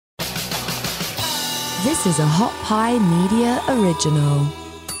This is a Hot Pie Media original.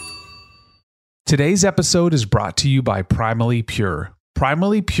 Today's episode is brought to you by Primally Pure.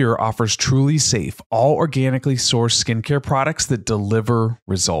 Primally Pure offers truly safe, all organically sourced skincare products that deliver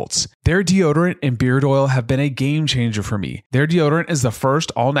results. Their deodorant and beard oil have been a game changer for me. Their deodorant is the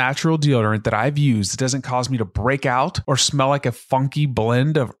first all-natural deodorant that I've used that doesn't cause me to break out or smell like a funky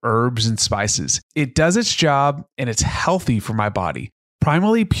blend of herbs and spices. It does its job and it's healthy for my body.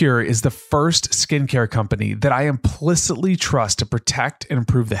 Primally Pure is the first skincare company that I implicitly trust to protect and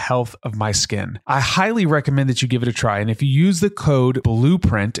improve the health of my skin. I highly recommend that you give it a try, and if you use the code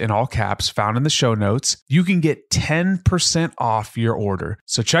BLUEPRINT in all caps found in the show notes, you can get 10% off your order.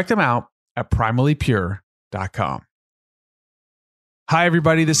 So check them out at primallypure.com. Hi,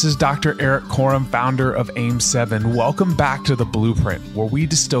 everybody. This is Dr. Eric Corum, founder of AIM7. Welcome back to The Blueprint, where we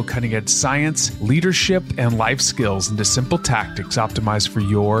distill cutting-edge science, leadership, and life skills into simple tactics optimized for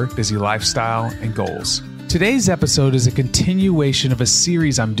your busy lifestyle and goals. Today's episode is a continuation of a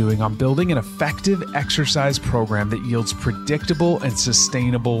series I'm doing on building an effective exercise program that yields predictable and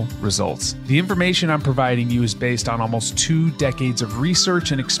sustainable results. The information I'm providing you is based on almost 2 decades of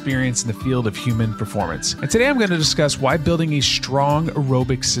research and experience in the field of human performance. And today I'm going to discuss why building a strong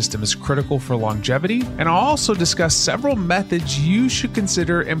aerobic system is critical for longevity, and I'll also discuss several methods you should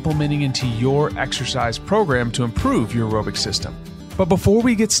consider implementing into your exercise program to improve your aerobic system. But before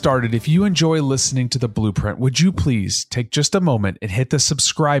we get started, if you enjoy listening to The Blueprint, would you please take just a moment and hit the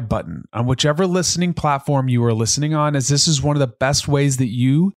subscribe button on whichever listening platform you are listening on, as this is one of the best ways that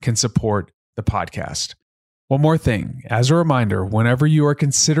you can support the podcast. One more thing, as a reminder, whenever you are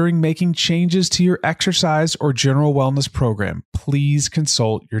considering making changes to your exercise or general wellness program, please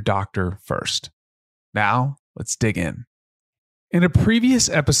consult your doctor first. Now, let's dig in. In a previous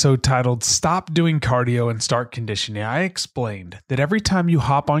episode titled Stop Doing Cardio and Start Conditioning, I explained that every time you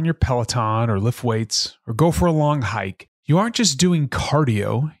hop on your Peloton or lift weights or go for a long hike, you aren't just doing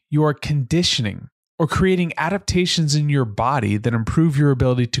cardio, you are conditioning or creating adaptations in your body that improve your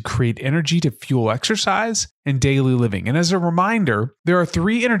ability to create energy to fuel exercise and daily living. And as a reminder, there are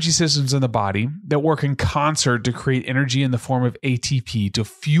 3 energy systems in the body that work in concert to create energy in the form of ATP to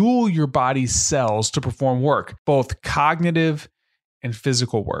fuel your body's cells to perform work, both cognitive and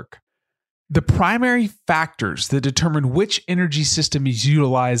physical work. The primary factors that determine which energy system is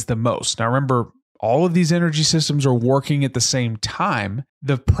utilized the most. Now remember, all of these energy systems are working at the same time.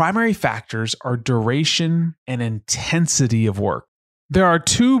 The primary factors are duration and intensity of work. There are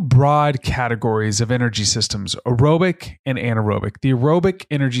 2 broad categories of energy systems, aerobic and anaerobic. The aerobic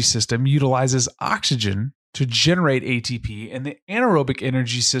energy system utilizes oxygen to generate ATP, and the anaerobic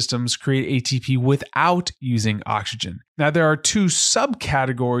energy systems create ATP without using oxygen. Now, there are 2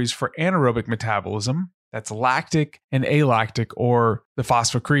 subcategories for anaerobic metabolism. That's lactic and alactic, or the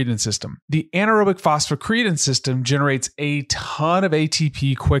phosphocreatine system. The anaerobic phosphocreatine system generates a ton of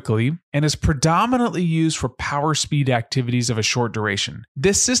ATP quickly and is predominantly used for power speed activities of a short duration.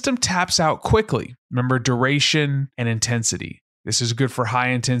 This system taps out quickly. Remember, duration and intensity. This is good for high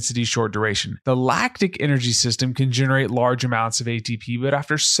intensity, short duration. The lactic energy system can generate large amounts of ATP, but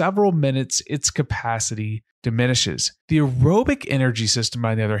after several minutes, its capacity diminishes. The aerobic energy system,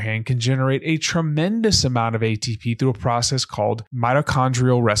 on the other hand, can generate a tremendous amount of ATP through a process called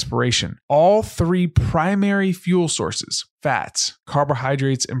mitochondrial respiration. All 3 primary fuel sources, fats,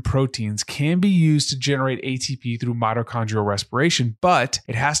 carbohydrates, and proteins, can be used to generate ATP through mitochondrial respiration, but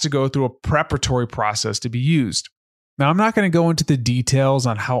it has to go through a preparatory process to be used. Now, I'm not going to go into the details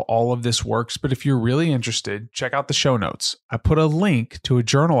on how all of this works, but if you're really interested, check out the show notes. I put a link to a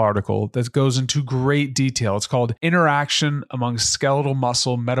journal article that goes into great detail. It's called Interaction Among Skeletal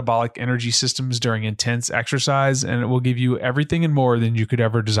Muscle Metabolic Energy Systems During Intense Exercise, and it will give you everything and more than you could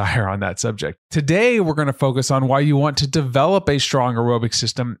ever desire on that subject. Today, we're going to focus on why you want to develop a strong aerobic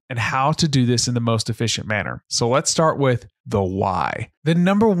system and how to do this in the most efficient manner. So let's start with the why. The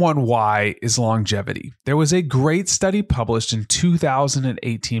number one why is longevity. There was a great study published in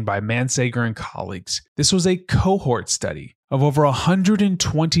 2018 by Mansager and colleagues. This was a cohort study of over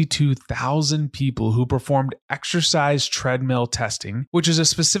 122,000 people who performed exercise treadmill testing, which is a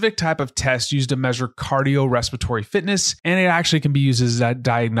specific type of test used to measure cardiorespiratory fitness, and it actually can be used as a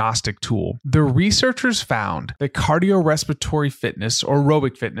diagnostic tool. The researchers found that cardiorespiratory fitness, or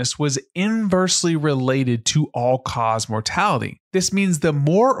aerobic fitness, was inversely related to all-cause mortality. This means the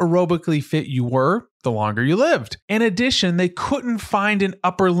more aerobically fit you were, the longer you lived. In addition, they couldn't find an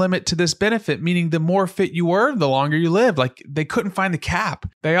upper limit to this benefit, meaning the more fit you were, the longer you lived. Like, they couldn't find the cap.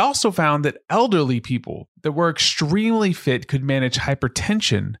 They also found that elderly people that were extremely fit could manage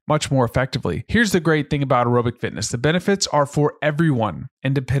hypertension much more effectively. Here's the great thing about aerobic fitness. The benefits are for everyone,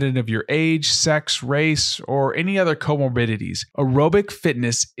 independent of your age, sex, race, or any other comorbidities. Aerobic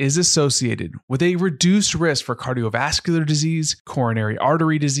fitness is associated with a reduced risk for cardiovascular disease, coronary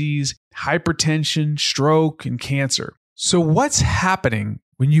artery disease, hypertension, stroke, and cancer. So what's happening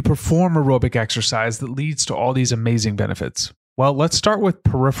when you perform aerobic exercise that leads to all these amazing benefits? Well, let's start with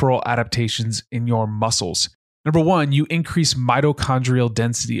peripheral adaptations in your muscles. Number one, you increase mitochondrial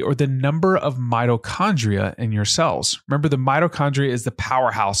density, or the number of mitochondria in your cells. Remember, the mitochondria is the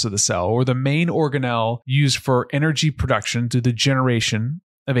powerhouse of the cell, or the main organelle used for energy production through the generation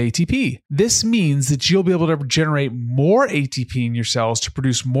of ATP. This means that you'll be able to generate more ATP in your cells to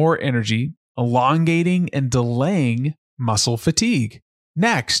produce more energy, elongating and delaying muscle fatigue.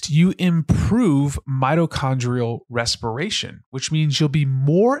 Next, you improve mitochondrial respiration, which means you'll be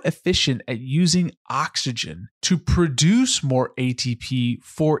more efficient at using oxygen to produce more ATP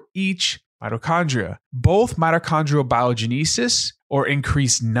for each mitochondria. Both mitochondrial biogenesis, or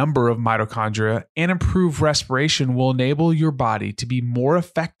increased number of mitochondria, and improved respiration will enable your body to be more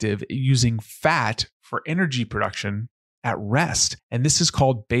effective at using fat for energy production at rest. And this is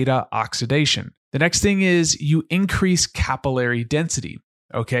called beta oxidation. The next thing is you increase capillary density.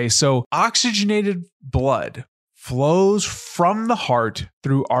 Okay, so oxygenated blood flows from the heart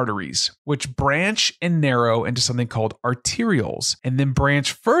through arteries, which branch and narrow into something called arterioles, and then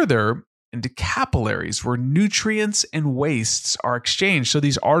branch further into capillaries, where nutrients and wastes are exchanged. So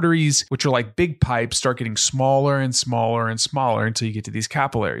these arteries, which are like big pipes, start getting smaller and smaller and smaller until you get to these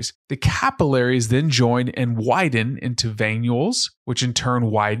capillaries. The capillaries then join and widen into venules, which in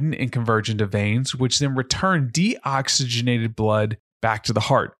turn widen and converge into veins, which then return deoxygenated blood back to the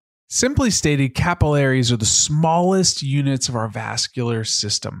heart. Simply stated, capillaries are the smallest units of our vascular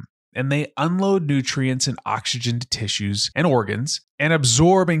system, and they unload nutrients and oxygen to tissues and organs and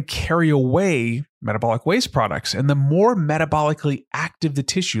absorb and carry away metabolic waste products. And the more metabolically active the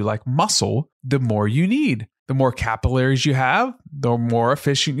tissue, like muscle, the more you need. The more capillaries you have, the more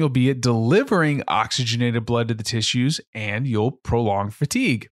efficient you'll be at delivering oxygenated blood to the tissues, and you'll prolong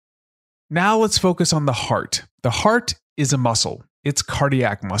fatigue. Now let's focus on the heart. The heart is a muscle. It's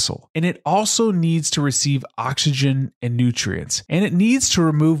cardiac muscle, and it also needs to receive oxygen and nutrients, and it needs to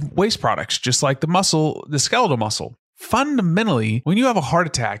remove waste products, just like the skeletal muscle. Fundamentally, when you have a heart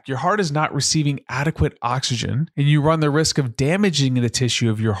attack, your heart is not receiving adequate oxygen, and you run the risk of damaging the tissue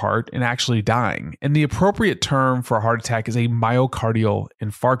of your heart and actually dying. And the appropriate term for a heart attack is a myocardial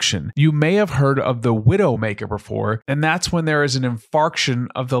infarction. You may have heard of the widowmaker before, and that's when there is an infarction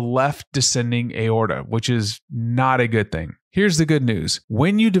of the left descending aorta, which is not a good thing. Here's the good news.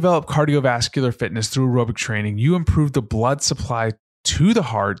 When you develop cardiovascular fitness through aerobic training, you improve the blood supply to the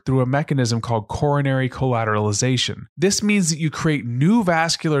heart through a mechanism called coronary collateralization. This means that you create new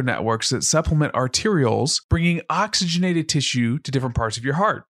vascular networks that supplement arterioles, bringing oxygenated tissue to different parts of your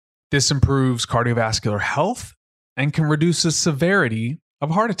heart. This improves cardiovascular health and can reduce the severity of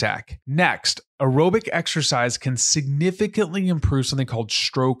heart attack. Next, aerobic exercise can significantly improve something called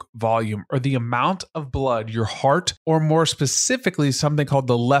stroke volume, or the amount of blood your heart, or more specifically, something called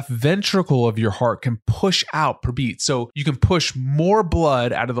the left ventricle of your heart, can push out per beat. So you can push more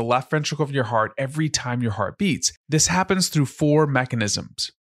blood out of the left ventricle of your heart every time your heart beats. This happens through 4 mechanisms.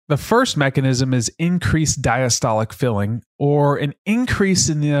 The first mechanism is increased diastolic filling, or an increase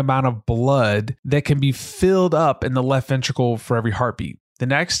in the amount of blood that can be filled up in the left ventricle for every heartbeat. The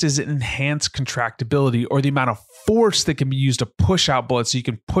next is enhanced contractibility, or the amount of force that can be used to push out blood, so you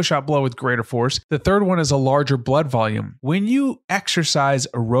can push out blood with greater force. The third one is a larger blood volume. When you exercise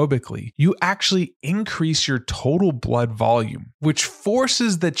aerobically, you actually increase your total blood volume, which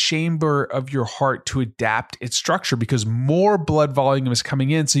forces the chamber of your heart to adapt its structure because more blood volume is coming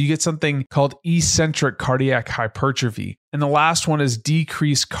in. So you get something called eccentric cardiac hypertrophy. And the last one is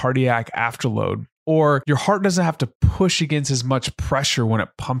decreased cardiac afterload, or your heart doesn't have to push against as much pressure when it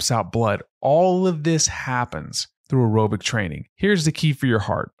pumps out blood. All of this happens through aerobic training. Here's the key for your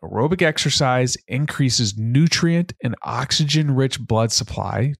heart. Aerobic exercise increases nutrient and oxygen-rich blood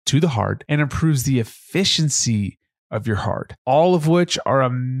supply to the heart and improves the efficiency of your heart, all of which are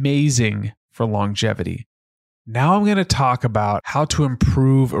amazing for longevity. Now I'm going to talk about how to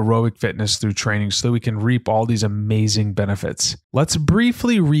improve aerobic fitness through training so that we can reap all these amazing benefits. Let's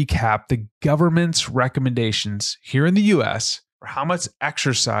briefly recap the government's recommendations here in the US for how much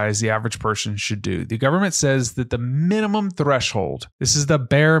exercise the average person should do. The government says that the minimum threshold, this is the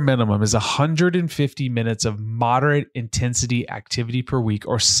bare minimum, is 150 minutes of moderate intensity activity per week,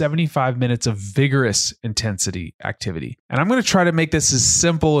 or 75 minutes of vigorous intensity activity. And I'm going to try to make this as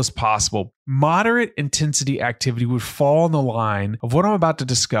simple as possible. Moderate intensity activity would fall in the line of what I'm about to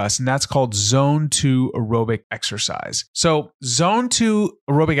discuss, and that's called Zone 2 aerobic exercise. So Zone 2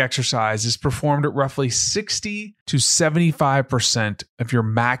 aerobic exercise is performed at roughly 60 to 75% of your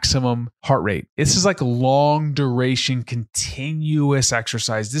maximum heart rate. This is like long duration, continuous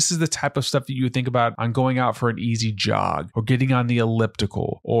exercise. This is the type of stuff that you would think about on going out for an easy jog or getting on the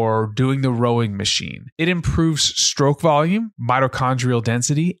elliptical or doing the rowing machine. It improves stroke volume, mitochondrial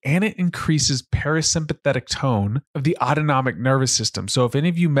density, and it increases parasympathetic tone of the autonomic nervous system. So if any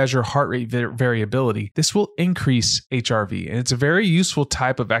of you measure heart rate variability, this will increase HRV. And it's a very useful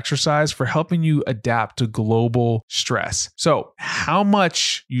type of exercise for helping you adapt to global stress. So how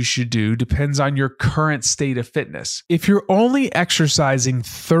much you should do depends on your current state of fitness. If you're only exercising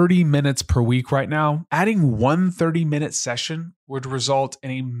 30 minutes per week right now, adding one 30-minute session would result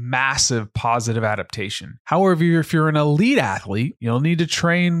in a massive positive adaptation. However, if you're an elite athlete, you'll need to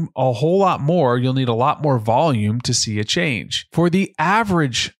train a whole lot more. You'll need a lot more volume to see a change. For the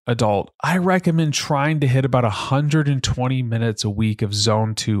average adult, I recommend trying to hit about 120 minutes a week of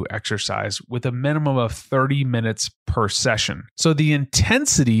Zone 2 exercise with a minimum of 30 minutes per session. So the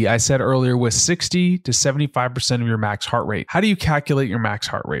intensity I said earlier was 60 to 75% of your max heart rate. How do you calculate your max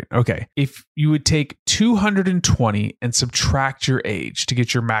heart rate? Okay, if you would take 220 and subtract your age to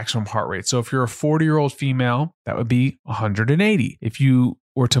get your maximum heart rate. So if you're a 40-year-old female, that would be 180. If you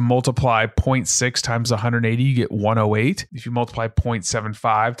were to multiply 0.6 times 180, you get 108. If you multiply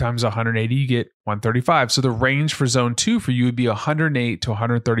 0.75 times 180, you get 135. So the range for Zone 2 for you would be 108 to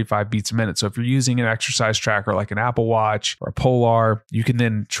 135 beats a minute. So if you're using an exercise tracker like an Apple Watch or a Polar, you can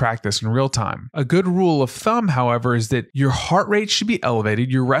then track this in real time. A good rule of thumb, however, is that your heart rate should be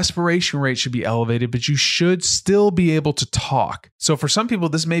elevated, your respiration rate should be elevated, but you should still be able to talk. So for some people,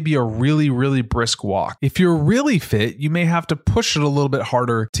 this may be a really, really brisk walk. If you're really fit, you may have to push it a little bit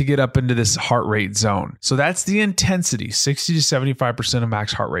harder to get up into this heart rate zone. So that's the intensity, 60 to 75% of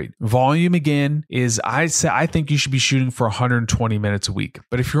max heart rate. Volume, again, is I think you should be shooting for 120 minutes a week.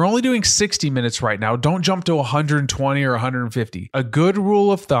 But if you're only doing 60 minutes right now, don't jump to 120 or 150. A good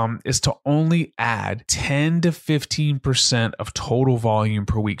rule of thumb is to only add 10 to 15% of total volume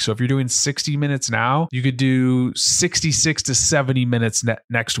per week. So if you're doing 60 minutes now, you could do 66 to 70 minutes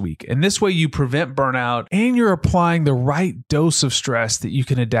next week. And this way you prevent burnout and you're applying the right dose of stress that you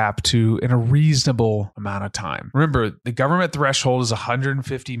can adapt to in a reasonable amount of time. Remember, the government threshold is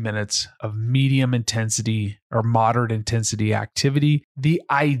 150 minutes of medium intensity or moderate intensity activity. The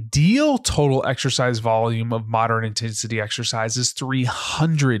ideal total exercise volume of moderate intensity exercise is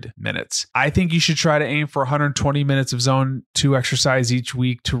 300 minutes. I think you should try to aim for 120 minutes of Zone 2 exercise each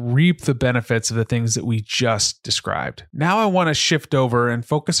week to reap the benefits of the things that we just described. Now I want to shift over and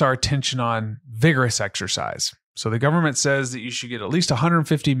focus our attention on vigorous exercise. So the government says that you should get at least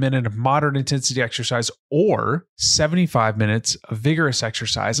 150 minutes of moderate intensity exercise or 75 minutes of vigorous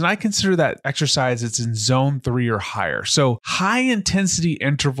exercise. And I consider that exercise that's in Zone 3 or higher. So high intensity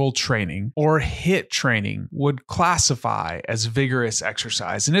interval training or HIIT training would classify as vigorous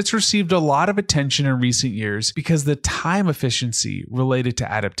exercise. And it's received a lot of attention in recent years because the time efficiency related to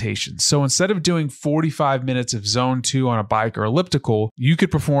adaptation. So instead of doing 45 minutes of Zone 2 on a bike or elliptical, you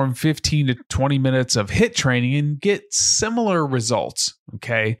could perform 15 to 20 minutes of HIIT training and get similar results.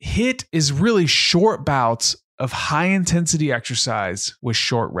 Okay. HIIT is really short bouts of high intensity exercise with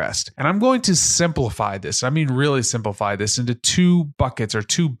short rest. And I'm going to simplify this. I mean, really simplify this into two buckets or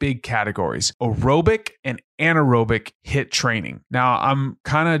two big categories: aerobic and anaerobic HIIT training. Now, I'm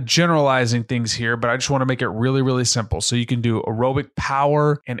kind of generalizing things here, but I just want to make it really, really simple. So you can do aerobic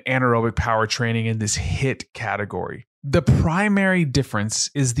power and anaerobic power training in this HIIT category. The primary difference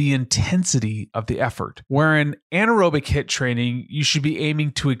is the intensity of the effort. Where in anaerobic HIIT training, you should be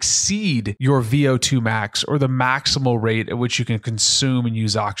aiming to exceed your VO2 max or the maximal rate at which you can consume and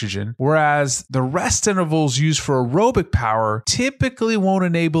use oxygen. Whereas the rest intervals used for aerobic power typically won't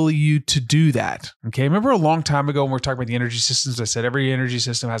enable you to do that. Okay, remember a long time ago when we were talking about the energy systems, I said every energy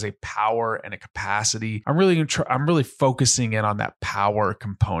system has a power and a capacity. I'm really focusing in on that power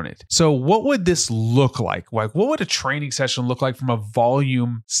component. So what would this look like? Like, what would a training session look like from a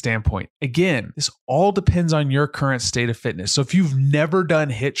volume standpoint? Again, this all depends on your current state of fitness. So if you've never done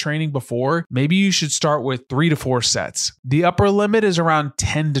HIIT training before, maybe you should start with 3 to 4 sets. The upper limit is around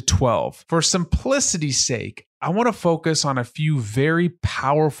 10 to 12. For simplicity's sake, I want to focus on a few very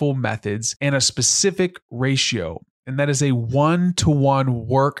powerful methods and a specific ratio. And that is a 1-to-1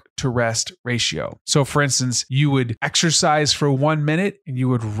 work to rest ratio. So for instance, you would exercise for 1 minute and you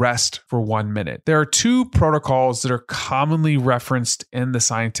would rest for 1 minute. There are two protocols that are commonly referenced in the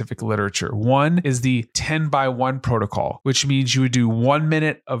scientific literature. One is the 10-by-1 protocol, which means you would do 1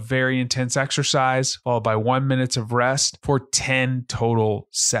 minute of very intense exercise followed by 1 minute of rest for 10 total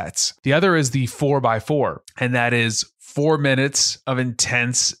sets. The other is the 4-by-4, and that is 4 minutes of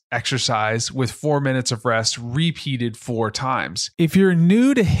intense exercise with 4 minutes of rest repeated 4 times. If you're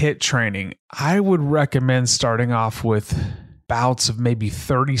new to HIIT training, I would recommend starting off with bouts of maybe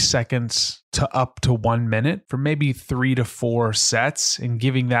 30 seconds to up to 1 minute for maybe 3 to 4 sets and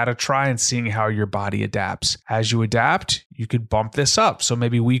giving that a try and seeing how your body adapts. As you adapt, you could bump this up. So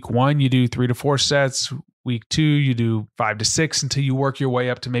maybe week 1, you do 3 to 4 sets. Week 2, you do 5 to 6 until you work your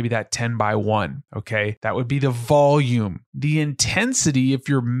way up to maybe that 10-by-1. Okay. That would be the volume. The intensity, if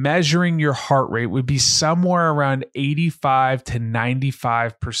you're measuring your heart rate, would be somewhere around 85 to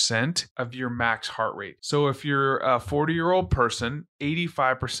 95% of your max heart rate. So if you're a 40-year-old person,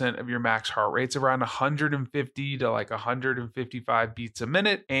 85% of your max heart rate's around 150 to like 155 beats a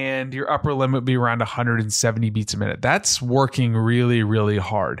minute, and your upper limit would be around 170 beats a minute. That's working really, really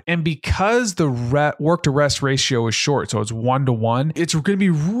hard. And because the work to rest ratio is short, so it's 1-to-1, it's going to be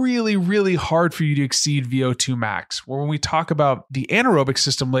really, really hard for you to exceed VO2 max. Where when we talk about the anaerobic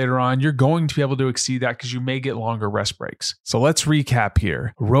system later on, you're going to be able to exceed that because you may get longer rest breaks. So let's recap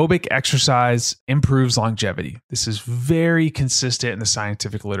here. Aerobic exercise improves longevity. This is very consistent in the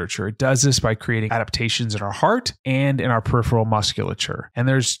scientific literature. It does this by creating adaptations in our heart and in our peripheral musculature. And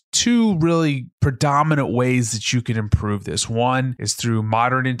there's two really predominant ways that you can improve this. One is through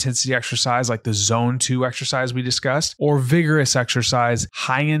moderate intensity exercise like the Zone 2 exercise we discussed, or vigorous exercise,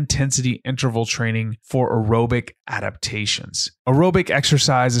 high intensity interval training for aerobic adaptations. Aerobic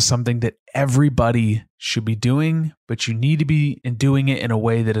exercise is something that everybody should be doing, but you need to be doing it in a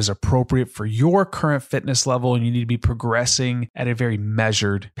way that is appropriate for your current fitness level, and you need to be progressing at a very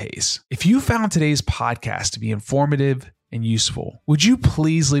measured pace. If you found today's podcast to be informative and useful, would you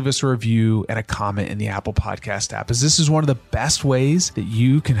please leave us a review and a comment in the Apple Podcast app, as this is one of the best ways that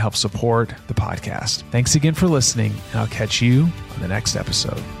you can help support the podcast. Thanks again for listening, and I'll catch you on the next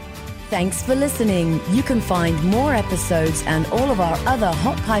episode. Thanks for listening. You can find more episodes and all of our other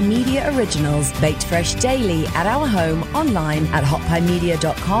Hot Pie Media originals baked fresh daily at our home online at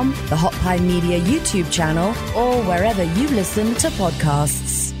hotpiemedia.com, the Hot Pie Media YouTube channel, or wherever you listen to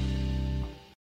podcasts.